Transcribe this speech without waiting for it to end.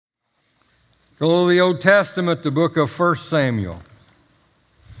Go to the Old Testament, the book of 1 Samuel.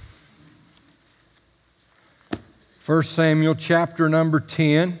 1 Samuel chapter number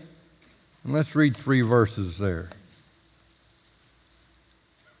 10. And let's read 3 verses there.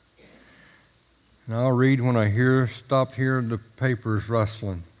 And I'll read when I stop hearing the papers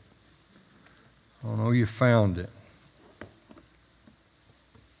rustling. I know you found it.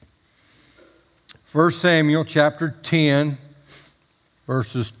 1 Samuel chapter 10,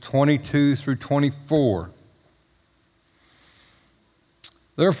 verses 22 through 24.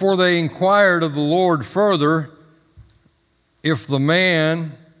 Therefore they inquired of the Lord further if the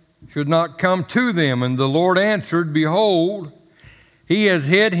man should not come to them. And the Lord answered, Behold, he has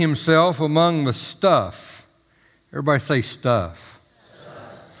hid himself among the stuff. Everybody say stuff.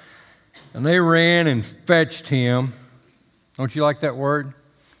 And they ran and fetched him. Don't you like that word?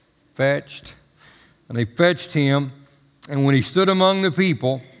 Fetched. And they fetched him. And when he stood among the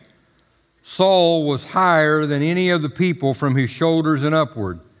people, Saul was higher than any of the people from his shoulders and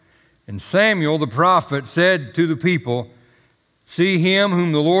upward. And Samuel the prophet said to the people, See him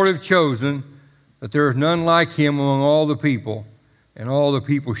whom the Lord hath chosen, that there is none like him among all the people. And all the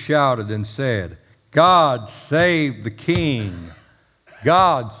people shouted and said, God save the king.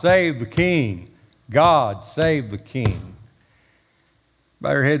 God save the king. God save the king.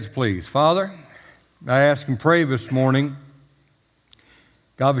 Bow your heads, please. Father, I ask and pray this morning,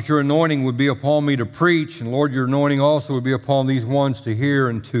 God, that your anointing would be upon me to preach, and Lord, your anointing also would be upon these ones to hear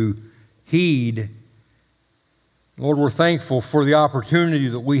and to heed. Lord, we're thankful for the opportunity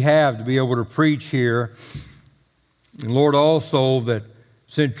that we have to be able to preach here. And Lord, also that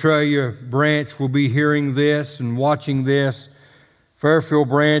Centralia branch will be hearing this and watching this. Fairfield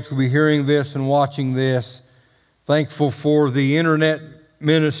branch will be hearing this and watching this. Thankful for the internet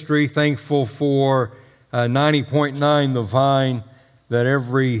ministry. Thankful for 90.9 The Vine, that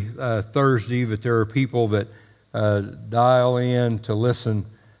every Thursday that there are people that dial in to listen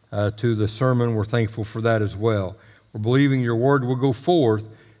to the sermon. We're thankful for that as well. We're believing your word will go forth.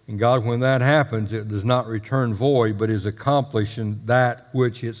 And God, when that happens, it does not return void, but is accomplishing that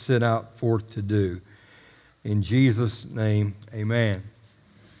which it set out forth to do. In Jesus' name, amen.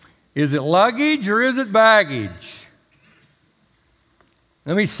 Is it luggage or is it baggage?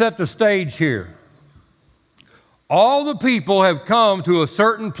 Let me set the stage here. All the people have come to a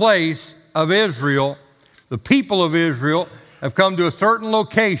certain place of Israel. The people of Israel have come to a certain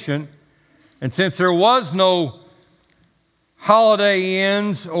location. And since there was no Holiday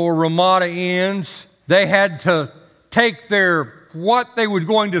Inns or Ramada Inns, they had to take what they were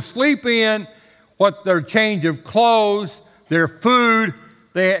going to sleep in, their change of clothes, their food.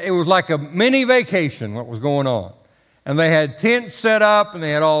 It was like a mini vacation, what was going on. And they had tents set up, and they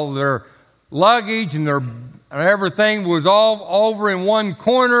had all their luggage, and everything was all over in one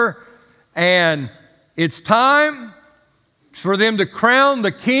corner. And it's time for them to crown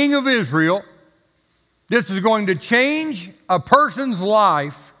the king of Israel. This is going to change a person's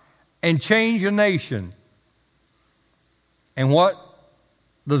life and change a nation. And what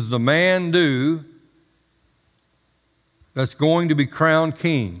does the man do that's going to be crowned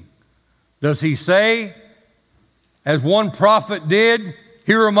king? Does he say, as one prophet did,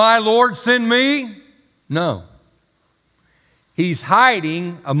 Here am I, Lord, send me? No. He's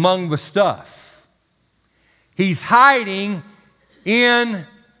hiding among the stuff. He's hiding in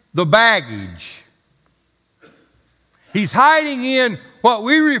the baggage. He's hiding in what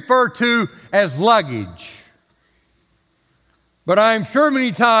we refer to as luggage. But I'm sure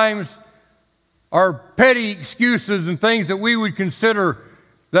many times our petty excuses and things that we would consider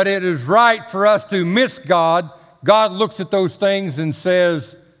that it is right for us to miss God, God looks at those things and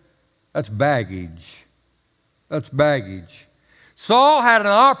says, that's baggage. That's baggage. Saul had an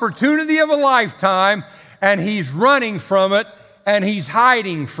opportunity of a lifetime, and he's running from it, and he's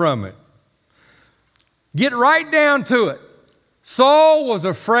hiding from it. Get right down to it. Saul was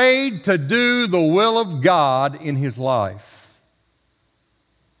afraid to do the will of God in his life.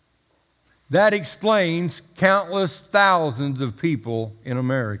 That explains countless thousands of people in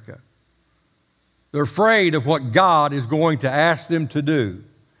America. They're afraid of what God is going to ask them to do.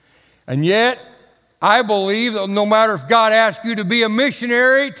 And yet, I believe that no matter if God asks you to be a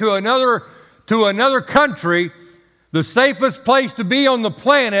missionary to another country, the safest place to be on the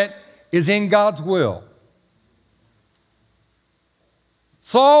planet is in God's will.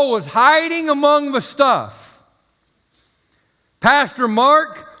 Saul was hiding among the stuff. Pastor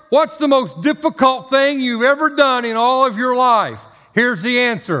Mark, what's the most difficult thing you've ever done in all of your life? Here's the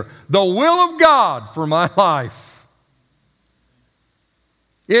answer. The will of God for my life.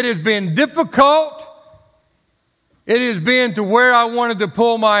 It has been difficult. It has been to where I wanted to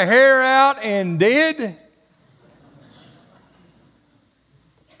pull my hair out and did.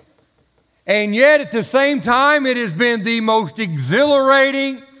 And yet at the same time, it has been the most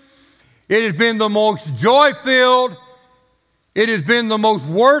exhilarating, it has been the most joy-filled, it has been the most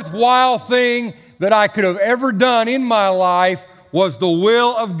worthwhile thing that I could have ever done in my life was the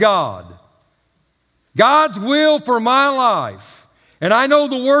will of God. God's will for my life. And I know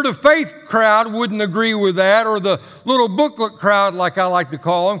the Word of Faith crowd wouldn't agree with that, or the little booklet crowd, like I like to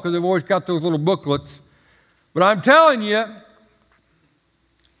call them, because they've always got those little booklets. But I'm telling you,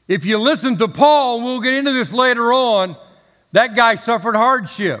 if you listen to Paul, and we'll get into this later on, that guy suffered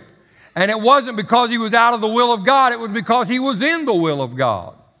hardship. And it wasn't because he was out of the will of God, it was because he was in the will of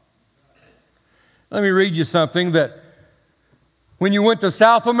God. Let me read you something that when you went to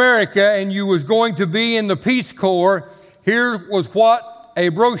South America and you was going to be in the Peace Corps, here was what a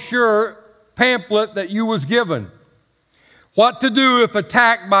brochure pamphlet that you was given. What to do if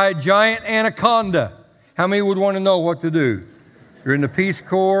attacked by a giant anaconda. How many would want to know what to do? You're in the Peace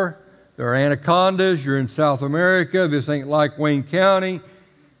Corps, there are anacondas, you're in South America, this ain't like Wayne County.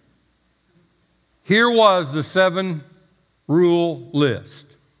 Here was the 7-rule list.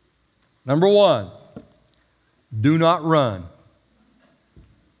 Number 1, do not run.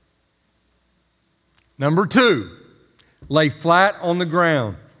 Number 2, lay flat on the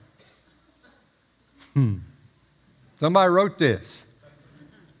ground. Somebody wrote this.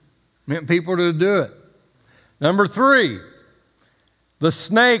 Meant people to do it. Number 3, the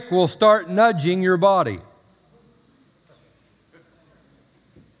snake will start nudging your body.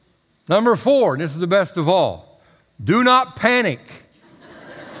 Number 4, and this is the best of all, do not panic.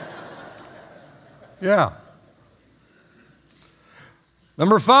 Yeah.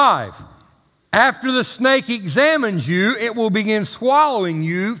 Number 5, after the snake examines you, it will begin swallowing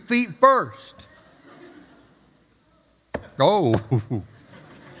you feet first. Oh,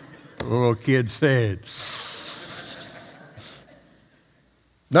 the little kid said.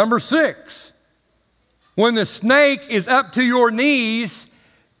 Number 6, when the snake is up to your knees,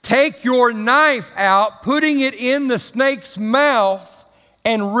 take your knife out, putting it in the snake's mouth,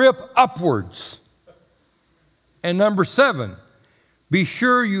 and rip upwards. And number 7, be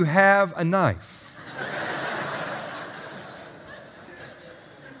sure you have a knife.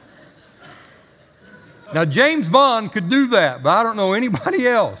 Now, James Bond could do that, but I don't know anybody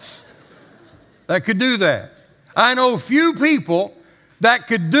else that could do that. I know few people that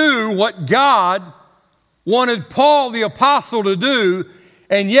could do what God wanted Paul the apostle to do,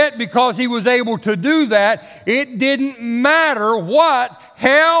 and yet because he was able to do that, it didn't matter what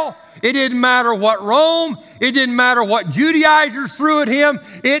hell, it didn't matter what Rome, it didn't matter what Judaizers threw at him,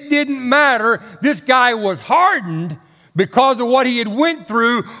 it didn't matter. This guy was hardened because of what he had went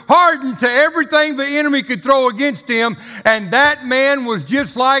through, hardened to everything the enemy could throw against him, and that man was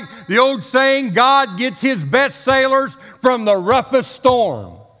just like the old saying, God gets his best sailors from the roughest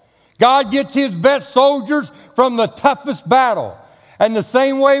storm. God gets his best soldiers from the toughest battle. And the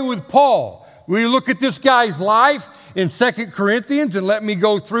same way with Paul. We look at this guy's life in 2 Corinthians, and let me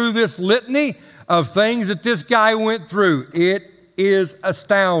go through this litany of things that this guy went through. It is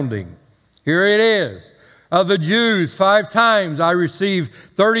astounding. Here it is. Of the Jews, 5 times I received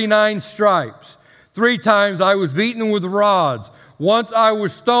 39 stripes. 3 times I was beaten with rods. Once I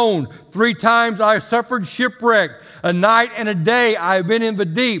was stoned. 3 times I suffered shipwreck. A night and a day I have been in the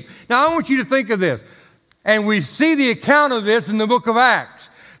deep. Now I want you to think of this. And we see the account of this in the book of Acts.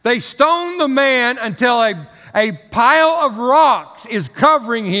 They stoned the man until a pile of rocks is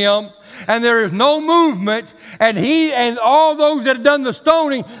covering him, and there is no movement, and he and all those that had done the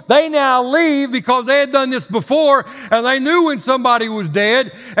stoning, they now leave because they had done this before, and they knew when somebody was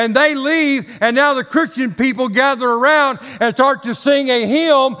dead, and they leave, and now the Christian people gather around and start to sing a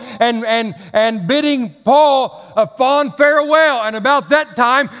hymn and bidding Paul a fond farewell. And about that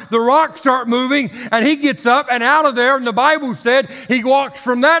time, the rocks start moving, and he gets up and out of there, and the Bible said he walks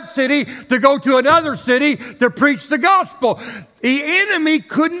from that city to go to another city to preach the gospel. The enemy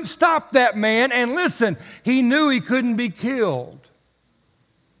couldn't stop that man, and listen, he knew he couldn't be killed.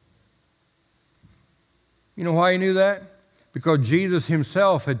 You know why he knew that? Because Jesus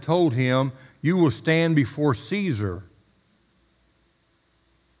himself had told him, you will stand before Caesar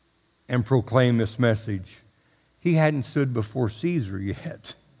and proclaim this message. He hadn't stood before Caesar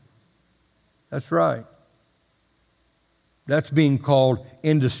yet. That's right. That's being called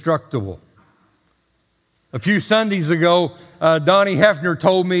indestructible. A few Sundays ago, Donnie Hefner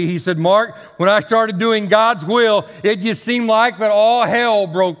told me, he said, Mark, when I started doing God's will, it just seemed like that all hell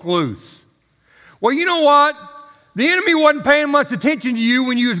broke loose. Well, you know what? The enemy wasn't paying much attention to you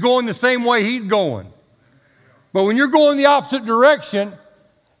when you was going the same way he's going. But when you're going the opposite direction,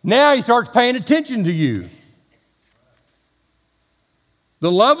 now he starts paying attention to you.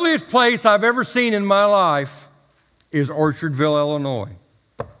 The loveliest place I've ever seen in my life is Orchardville, Illinois.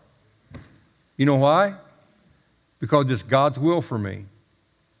 You know why? Because it's God's will for me.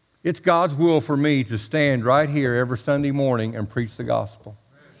 It's God's will for me to stand right here every Sunday morning and preach the gospel.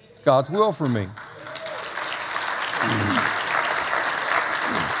 It's God's will for me.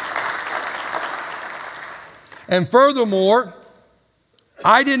 And furthermore,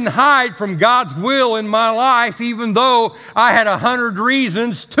 I didn't hide from God's will in my life, even though I had 100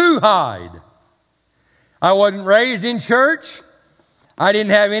 reasons to hide. I wasn't raised in church. I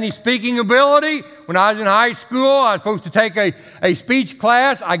didn't have any speaking ability. When I was in high school, I was supposed to take a speech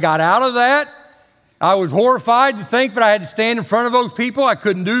class. I got out of that. I was horrified to think that I had to stand in front of those people. I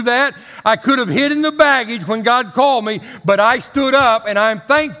couldn't do that. I could have hidden the baggage when God called me, but I stood up, and I'm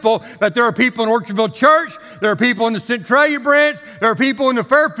thankful that there are people in Orchardville Church, there are people in the Centralia branch, there are people in the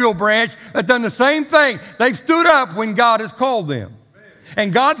Fairfield branch that done the same thing. They've stood up when God has called them.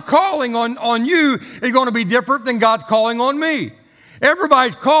 And God's calling on you is going to be different than God's calling on me.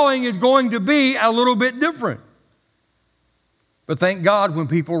 Everybody's calling is going to be a little bit different. But thank God when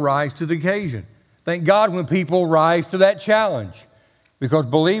people rise to the occasion. Thank God when people rise to that challenge. Because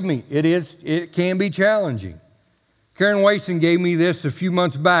believe me, it can be challenging. Karen Wason gave me this a few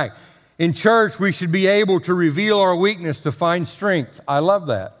months back. In church, we should be able to reveal our weakness to find strength. I love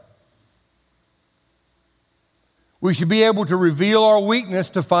that. We should be able to reveal our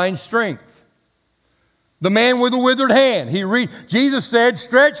weakness to find strength. The man with the withered hand. Jesus said,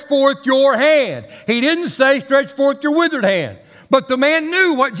 stretch forth your hand. He didn't say, stretch forth your withered hand. But the man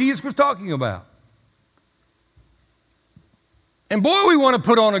knew what Jesus was talking about. And boy, we want to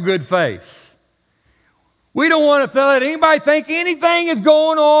put on a good face. We don't want to let anybody think anything is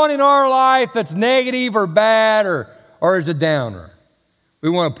going on in our life that's negative or bad or is a downer. We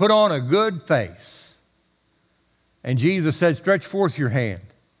want to put on a good face. And Jesus said, stretch forth your hand.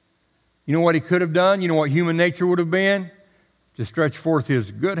 You know what he could have done? You know what human nature would have been? To stretch forth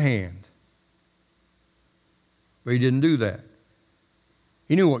his good hand. But he didn't do that.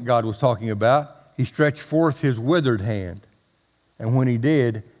 He knew what God was talking about. He stretched forth his withered hand. And when he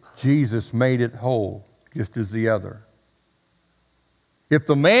did, Jesus made it whole, just as the other. If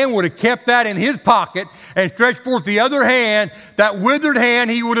the man would have kept that in his pocket and stretched forth the other hand, that withered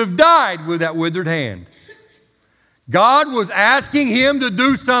hand, he would have died with that withered hand. God was asking him to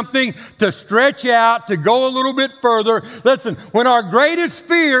do something, to stretch out, to go a little bit further. Listen, when our greatest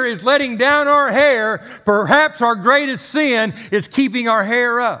fear is letting down our hair, perhaps our greatest sin is keeping our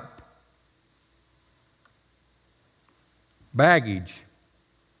hair up. Baggage.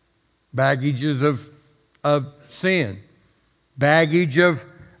 Baggages of sin. Baggage of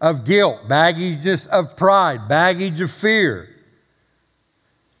guilt. Baggage of pride. Baggage of fear.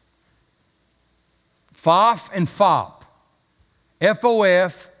 FOF and FOP.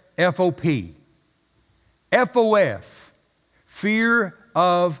 F-O-F, F-O-P. F-O-F. Fear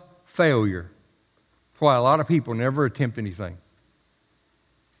of failure. That's why a lot of people never attempt anything.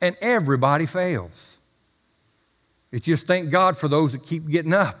 And everybody fails. It's just thank God for those that keep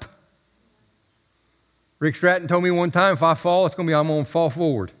getting up. Rick Stratton told me one time, if I fall, I'm going to fall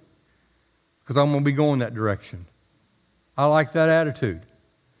forward. Because I'm going to be going that direction. I like that attitude.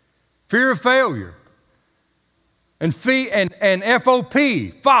 Fear of failure. And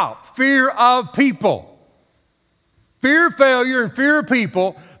F-O-P, FOP, fear of people. Fear of failure and fear of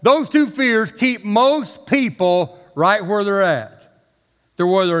people, those two fears keep most people right where they're at. They're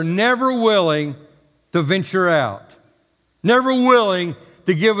where they're never willing to venture out. Never willing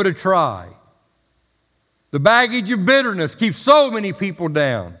to give it a try. The baggage of bitterness keeps so many people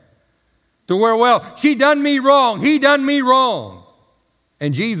down. To where, well, she done me wrong, he done me wrong.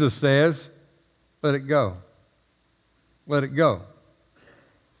 And Jesus says, let it go. Let it go.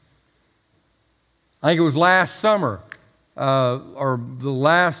 I think it was last summer, or the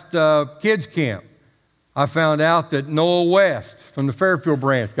last kids camp, I found out that Noah West from the Fairfield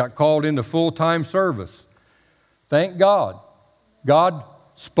branch got called into full-time service. Thank God. God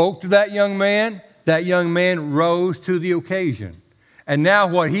spoke to that young man. That young man rose to the occasion. And now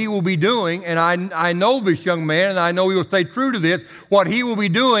what he will be doing, and I know this young man, and I know he will stay true to this, what he will be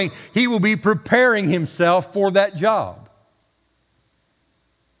doing, he will be preparing himself for that job.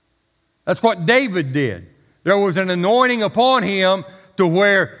 That's what David did. There was an anointing upon him to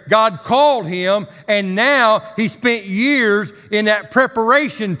where God called him, and now he spent years in that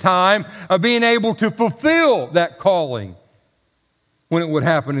preparation time of being able to fulfill that calling when it would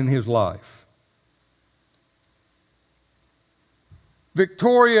happen in his life.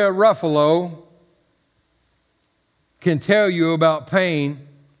 Victoria Ruffalo can tell you about pain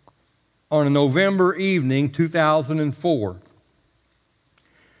on a November evening, 2004.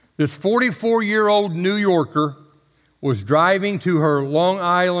 This 44-year-old New Yorker was driving to her Long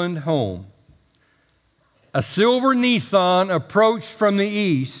Island home. A silver Nissan approached from the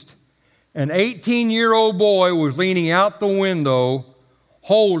east. An 18-year-old boy was leaning out the window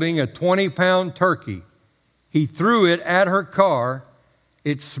holding a 20-pound turkey. He threw it at her car.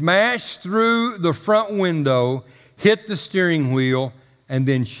 It smashed through the front window, hit the steering wheel, and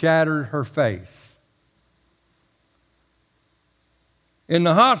then shattered her face. In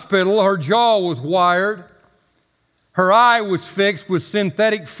the hospital, her jaw was wired. Her eye was fixed with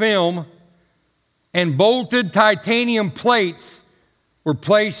synthetic film, and bolted titanium plates were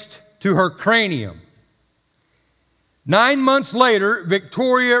placed to her cranium. 9 months later,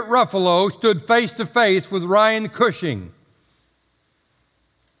 Victoria Ruffalo stood face to face with Ryan Cushing.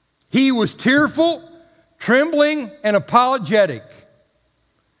 He was tearful, trembling, and apologetic.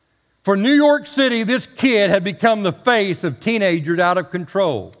 For New York City, this kid had become the face of teenagers out of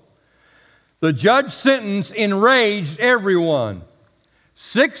control. The judge's sentence enraged everyone.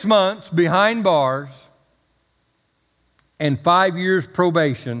 6 months behind bars and 5 years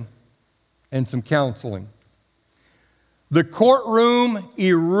probation and some counseling. The courtroom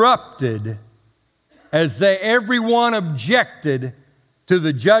erupted as everyone objected to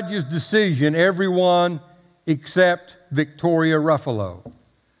the judge's decision, everyone except Victoria Ruffalo.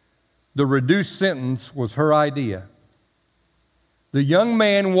 The reduced sentence was her idea. The young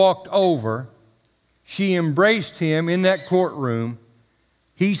man walked over. She embraced him in that courtroom.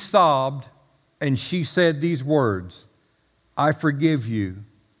 He sobbed, and she said these words, "I forgive you.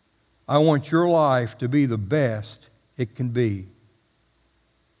 I want your life to be the best it can be."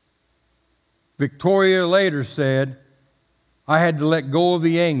 Victoria later said, "I had to let go of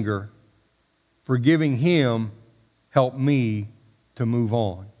the anger. Forgiving him helped me to move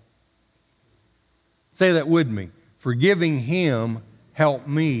on." Say that with me. Forgiving him helped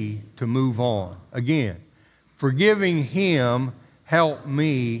me to move on. Again, forgiving him helped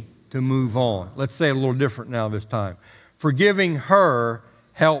me to move on. Let's say it a little different now this time. Forgiving her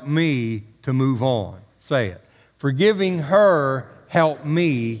helped me to move on. Say it. Forgiving her helped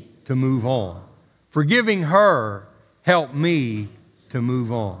me to move on. Forgiving her helped me to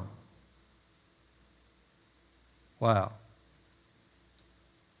move on. Wow.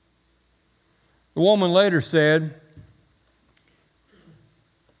 The woman later said,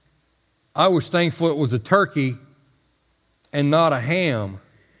 "I was thankful it was a turkey and not a ham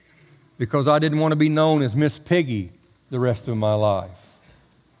because I didn't want to be known as Miss Piggy the rest of my life."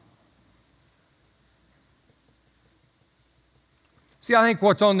 See, I think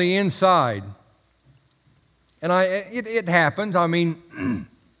what's on the inside, and it happens, I mean,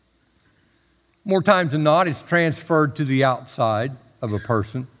 more times than not, it's transferred to the outside of a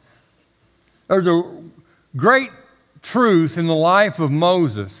person. There's a great truth in the life of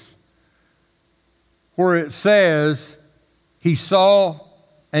Moses where it says he saw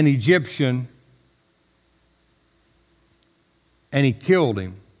an Egyptian and he killed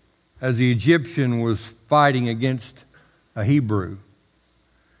him as the Egyptian was fighting against a Hebrew.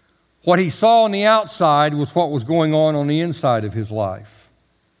 What he saw on the outside was what was going on the inside of his life.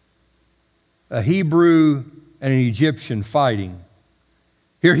 A Hebrew and an Egyptian fighting.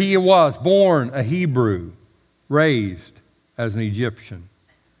 Here he was, born a Hebrew, raised as an Egyptian.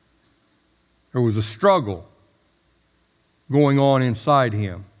 There was a struggle going on inside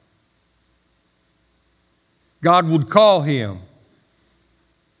him. God would call him.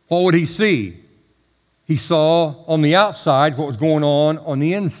 What would he see? He saw on the outside what was going on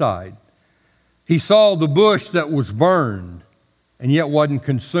the inside. He saw the bush that was burned and yet wasn't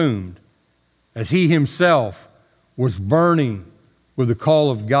consumed, as he himself was burning with the call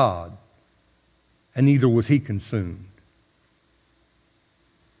of God, and neither was he consumed.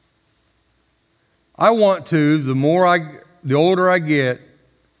 I want to, the older I get,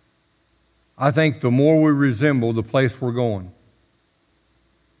 I think the more we resemble the place we're going.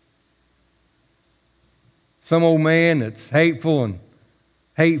 Some old man that's hateful and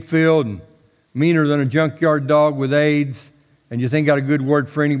hate-filled and meaner than a junkyard dog with AIDS and just ain't got a good word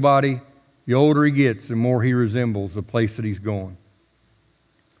for anybody, the older he gets, the more he resembles the place that he's going.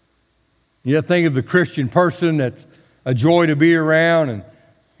 You think of the Christian person that's a joy to be around,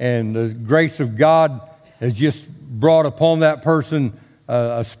 and the grace of God has just brought upon that person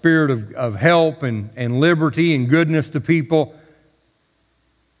a spirit of help and liberty and goodness to people.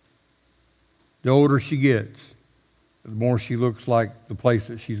 The older she gets, the more she looks like the place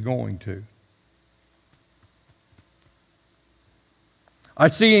that she's going to. I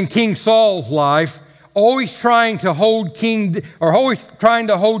see in King Saul's life always trying to hold always trying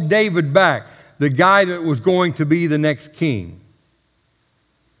to hold David back, the guy that was going to be the next king.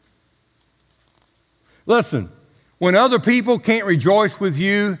 Listen, when other people can't rejoice with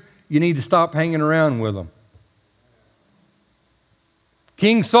you, you need to stop hanging around with them.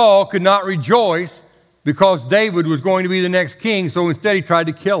 King Saul could not rejoice because David was going to be the next king, so instead he tried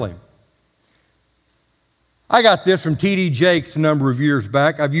to kill him. I got this from T.D. Jakes a number of years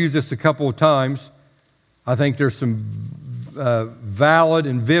back. I've used this a couple of times. I think there's some valid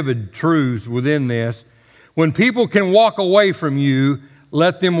and vivid truths within this. When people can walk away from you,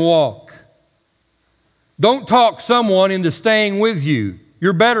 let them walk. Don't talk someone into staying with you.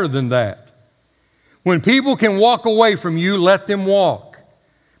 You're better than that. When people can walk away from you, let them walk.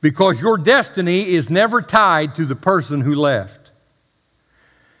 Because your destiny is never tied to the person who left.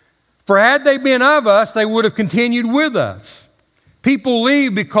 For had they been of us, they would have continued with us. People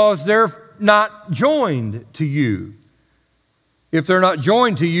leave because they're not joined to you. If they're not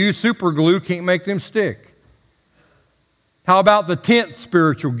joined to you, super glue can't make them stick. How about the 10th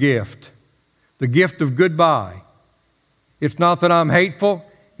spiritual gift? The gift of goodbye. It's not that I'm hateful,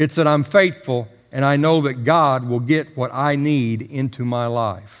 it's that I'm faithful, and I know that God will get what I need into my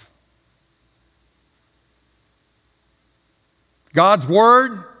life. God's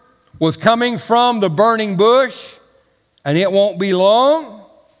word was coming from the burning bush, and it won't be long.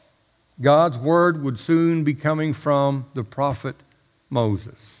 God's word would soon be coming from the prophet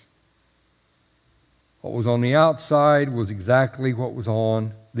Moses. What was on the outside was exactly what was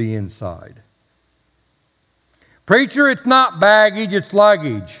on the inside. Preacher, it's not baggage, it's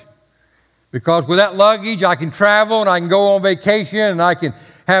luggage. Because with that luggage, I can travel and I can go on vacation and I can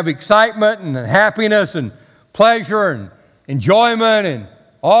have excitement and happiness and pleasure and enjoyment and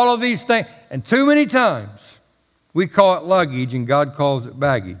all of these things. And too many times we call it luggage and God calls it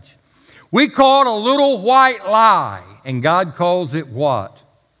baggage. We call it a little white lie and God calls it what?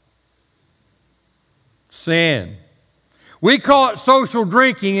 Sin. We call it social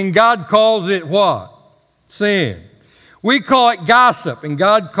drinking and God calls it what? Sin. We call it gossip and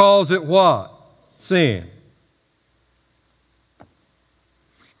God calls it what? Sin.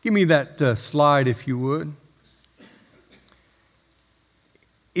 Give me that slide if you would.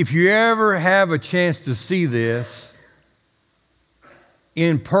 If you ever have a chance to see this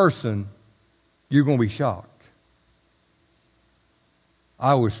in person, you're going to be shocked.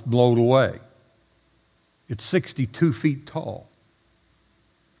 I was blown away. It's 62 feet tall.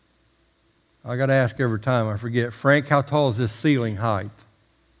 I got to ask every time, I forget. Frank, how tall is this ceiling height?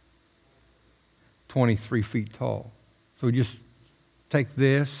 23 feet tall. So just take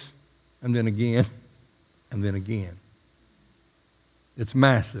this, and then again, and then again. It's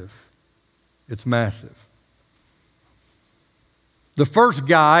massive. It's massive. The first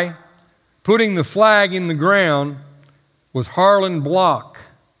guy putting the flag in the ground was Harlan Block,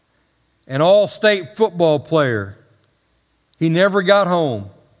 an all-state football player. He never got home.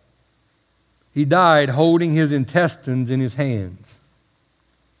 He died holding his intestines in his hands.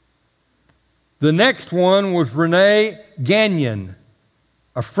 The next one was Rene Gagnon,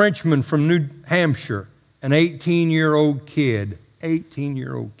 a Frenchman from New Hampshire, an 18-year-old kid.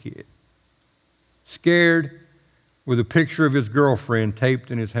 18-year-old kid. Scared with a picture of his girlfriend taped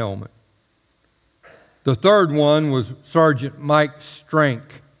in his helmet. The third one was Sergeant Mike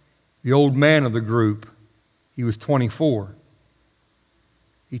Strank, the old man of the group. He was 24.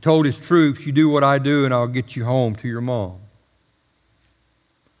 He told his troops, "You do what I do and I'll get you home to your mom."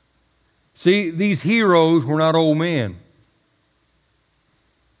 See, these heroes were not old men.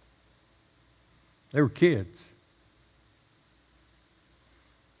 They were kids.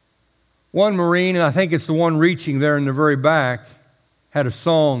 One Marine, and I think it's the one reaching there in the very back, had a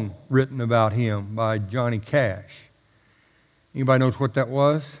song written about him by Johnny Cash. Anybody knows what that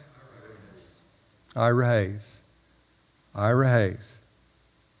was? Ira Hayes. Ira Hayes.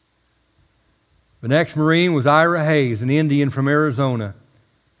 The next Marine was Ira Hayes, an Indian from Arizona.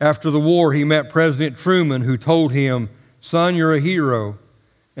 After the war, he met President Truman, who told him, "Son, you're a hero."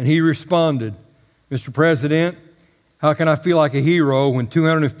 And he responded, "Mr. President, how can I feel like a hero when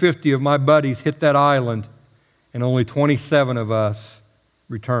 250 of my buddies hit that island and only 27 of us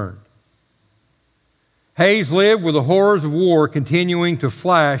returned?" Hayes lived with the horrors of war continuing to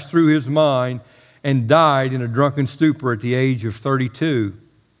flash through his mind and died in a drunken stupor at the age of 32.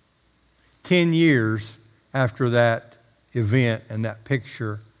 10 years after that event and that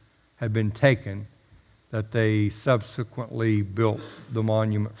picture had been taken that they subsequently built the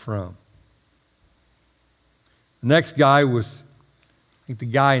monument from. The next guy was, I think the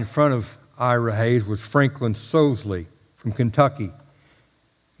guy in front of Ira Hayes was Franklin Sosley from Kentucky.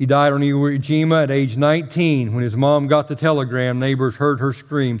 He died on Iwo Jima at age 19. When his mom got the telegram, neighbors heard her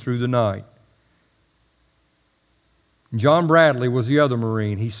scream through the night. John Bradley was the other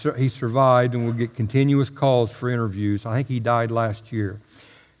Marine. He survived and would get continuous calls for interviews. I think he died last year.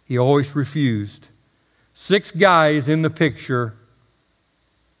 He always refused. 6 guys in the picture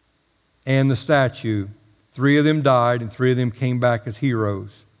and the statue. 3 of them died and 3 of them came back as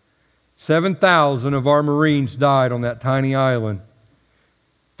heroes. 7,000 of our Marines died on that tiny island.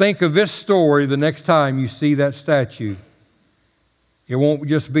 Think of this story the next time you see that statue. It won't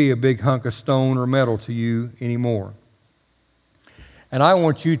just be a big hunk of stone or metal to you anymore. And I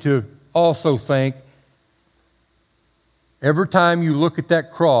want you to also think, every time you look at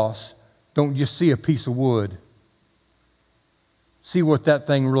that cross, don't just see a piece of wood. See what that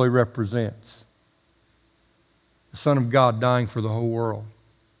thing really represents. The Son of God dying for the whole world,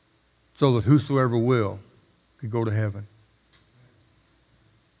 so that whosoever will could go to heaven.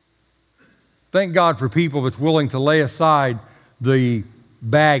 Thank God for people that's willing to lay aside the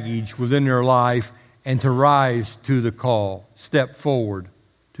baggage within their life and to rise to the call, step forward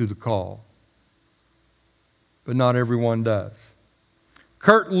to the call. But not everyone does.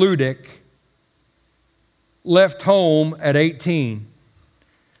 Kurt Luggage left home at 18.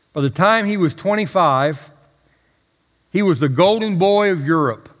 By the time he was 25, he was the golden boy of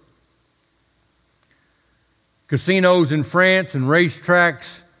Europe. Casinos in France and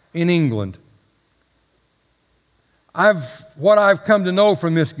racetracks in England. What I've come to know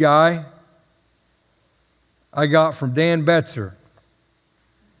from this guy, I got from Dan Betzer.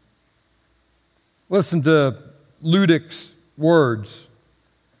 Listen to Ludick's words.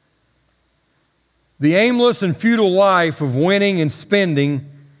 The aimless and futile life of winning and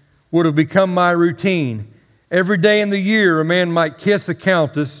spending would have become my routine. Every day in the year, a man might kiss a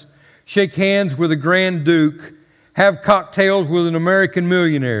countess, shake hands with a grand duke, have cocktails with an American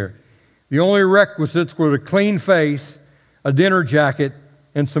millionaire. The only requisites were a clean face, a dinner jacket,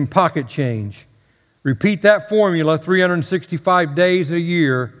 and some pocket change. Repeat that formula 365 days a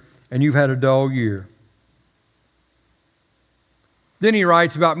year, and you've had a dull year. Then he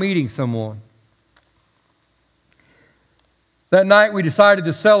writes about meeting someone. That night we decided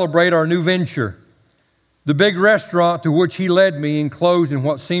to celebrate our new venture. The big restaurant to which he led me enclosed in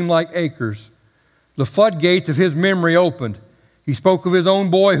what seemed like acres. The floodgates of his memory opened. He spoke of his own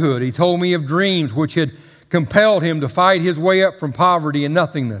boyhood. He told me of dreams which had compelled him to fight his way up from poverty and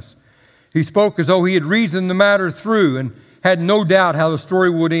nothingness. He spoke as though he had reasoned the matter through and had no doubt how the story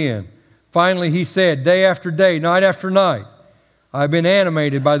would end. Finally, he said, day after day, night after night, I've been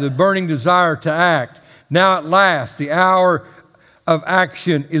animated by the burning desire to act. Now at last, the hour of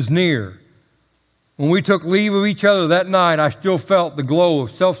action is near. When we took leave of each other that night, I still felt the glow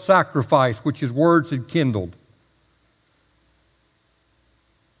of self-sacrifice which his words had kindled.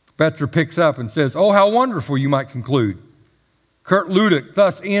 Betzer picks up and says, oh, how wonderful, you might conclude. Kurt Luggage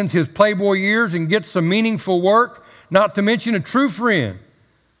thus ends his playboy years and gets some meaningful work, not to mention a true friend.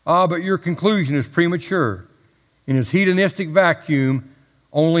 Ah, but your conclusion is premature. In his hedonistic vacuum,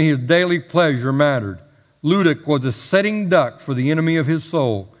 only his daily pleasure mattered. Luggage was a setting duck for the enemy of his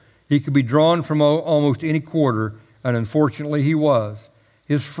soul. He could be drawn from almost any quarter, and unfortunately he was.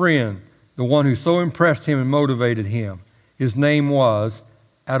 His friend, the one who so impressed him and motivated him, his name was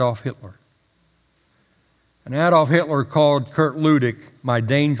Adolf Hitler. And Adolf Hitler called Kurt Luggage my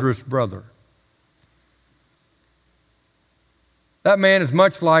dangerous brother. That man is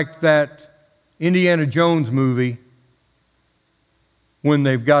much like that Indiana Jones movie when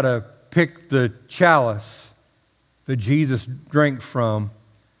they've got to pick the chalice that Jesus drank from,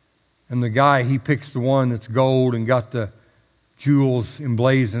 and the guy, he picks the one that's gold and got the jewels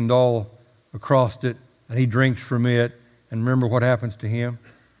emblazoned all across it, and he drinks from it. And remember what happens to him?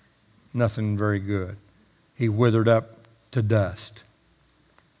 Nothing very good. He withered up to dust.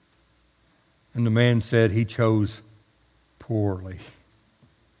 And the man said he chose poorly.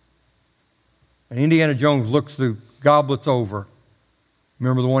 And Indiana Jones looks the goblets over.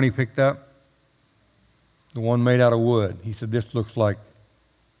 Remember the one he picked up? The one made out of wood. He said, this looks like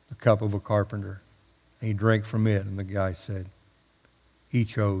the cup of a carpenter. And he drank from it, and the guy said, he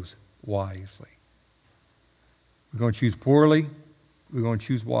chose wisely. We're going to choose poorly. We're going to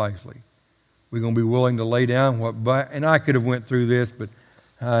choose wisely. We're going to be willing to lay down and I could have went through this, but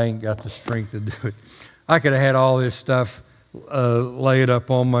I ain't got the strength to do it. I could have had all this stuff laid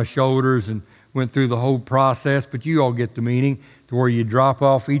up on my shoulders and went through the whole process, but you all get the meaning to where you drop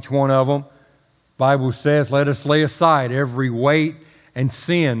off each one of them. Bible says, let us lay aside every weight and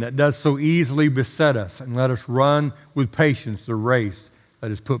sin that does so easily beset us, and let us run with patience the race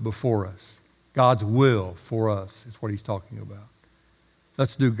that is put before us. God's will for us is what he's talking about.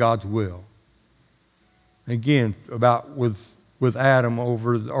 Let's do God's will. Again, about with Adam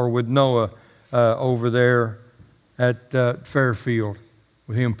or with Noah over there at Fairfield,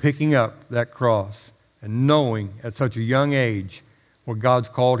 with him picking up that cross and knowing at such a young age what God's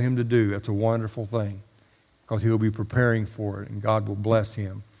called him to do. That's a wonderful thing, because he'll be preparing for it, and God will bless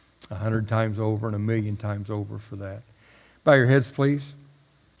him 100 times over and 1,000,000 times over for that. Bow your heads, please.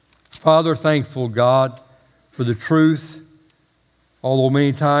 Father, thankful God for the truth, although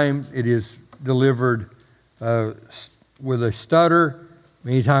many times it is delivered with a stutter.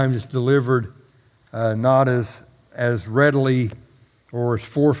 Many times it's delivered not as readily or as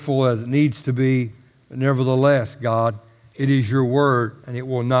forceful as it needs to be. But nevertheless, God, it is your word, and it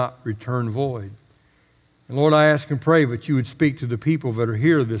will not return void. And Lord, I ask and pray that you would speak to the people that are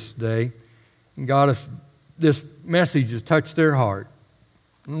here this day. And God, if this message has touched their heart,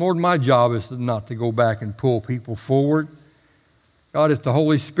 and Lord, my job is not to go back and pull people forward. God, it's the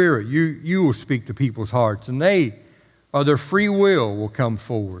Holy Spirit. You will speak to people's hearts, and they, by their free will come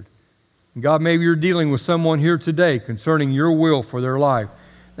forward. And God, maybe you're dealing with someone here today concerning your will for their life.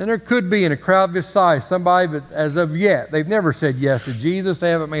 And there could be in a crowd this size somebody that, as of yet, they've never said yes to Jesus. They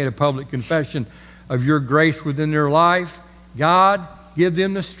haven't made a public confession of your grace within their life. God, give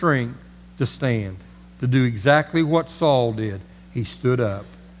them the strength to stand, to do exactly what Saul did. He stood up.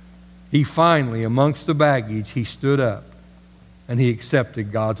 He finally, amongst the baggage, he stood up, and he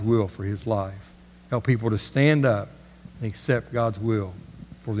accepted God's will for his life. Help people to stand up and accept God's will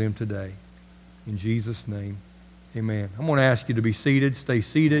for them today. In Jesus' name, amen. I'm going to ask you to be seated. Stay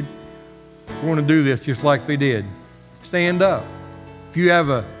seated. We're going to do this just like they did. Stand up. If you have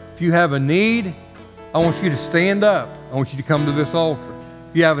a need, I want you to stand up. I want you to come to this altar.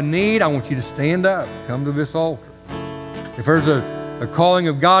 If you have a need, I want you to stand up. Come to this altar. If there's a calling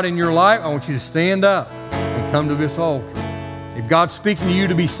of God in your life, I want you to stand up and come to this altar. If God's speaking to you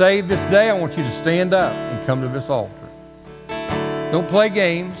to be saved this day, I want you to stand up and come to this altar. Don't play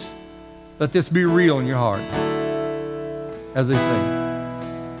games. Let this be real in your heart as they sing.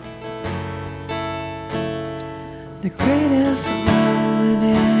 The greatest love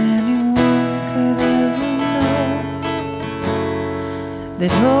that anyone could ever know,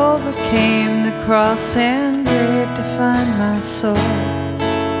 that overcame the cross and grave to find my soul.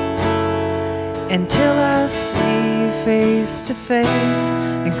 Until I see you face to face,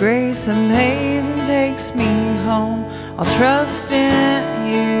 and grace amazing takes me home, I'll trust in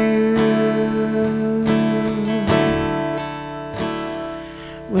you.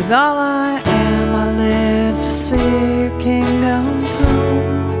 With all I am, I live to see your kingdom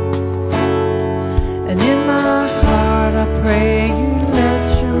come. And in my heart, I pray you let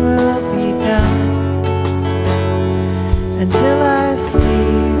your will be done. Until I see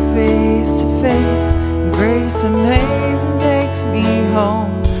you face to face, and grace amazing takes me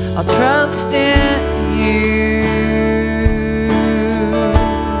home, I'll trust in you.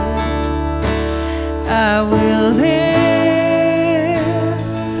 I will live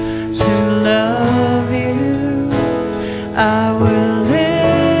to love you. I will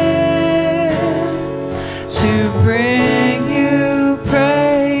live to bring you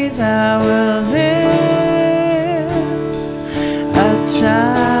praise. I will live a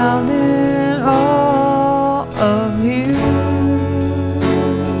child in all of you.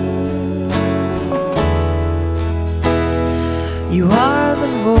 You are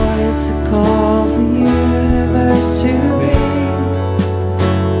the voice that calls the universe to be.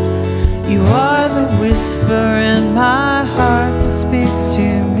 You are the whisper in my heart that speaks to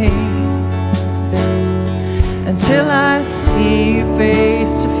me. Until I see you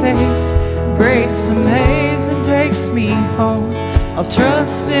face to face, grace amazing takes me home, I'll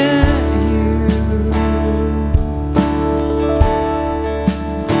trust in you.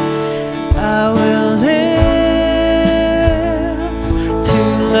 I will live to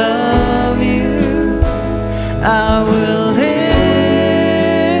love you. I will live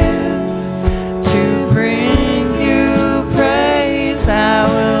to bring you praise. I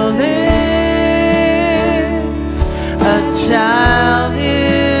will live a child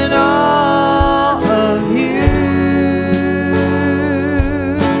in all of you.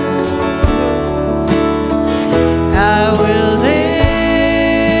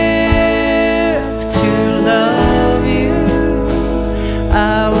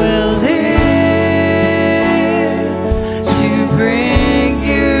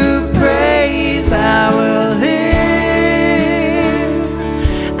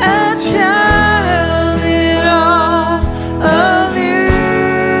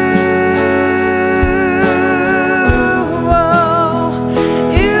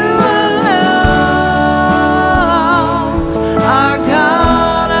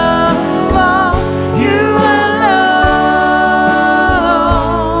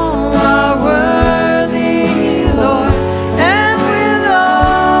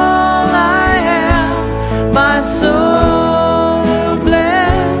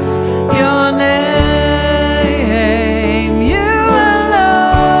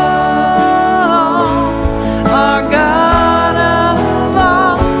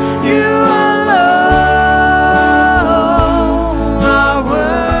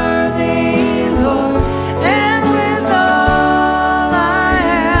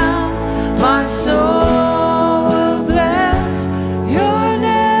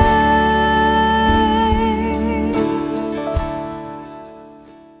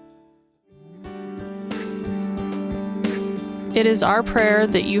 It is our prayer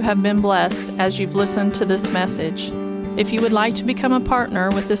that you have been blessed as you've listened to this message. If you would like to become a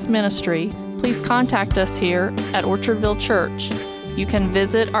partner with this ministry, please contact us here at Orchardville Church. You can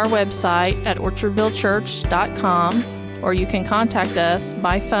visit our website at orchardvillechurch.com, or you can contact us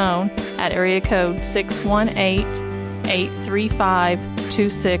by phone at area code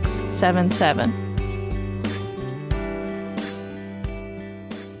 618-835-2677.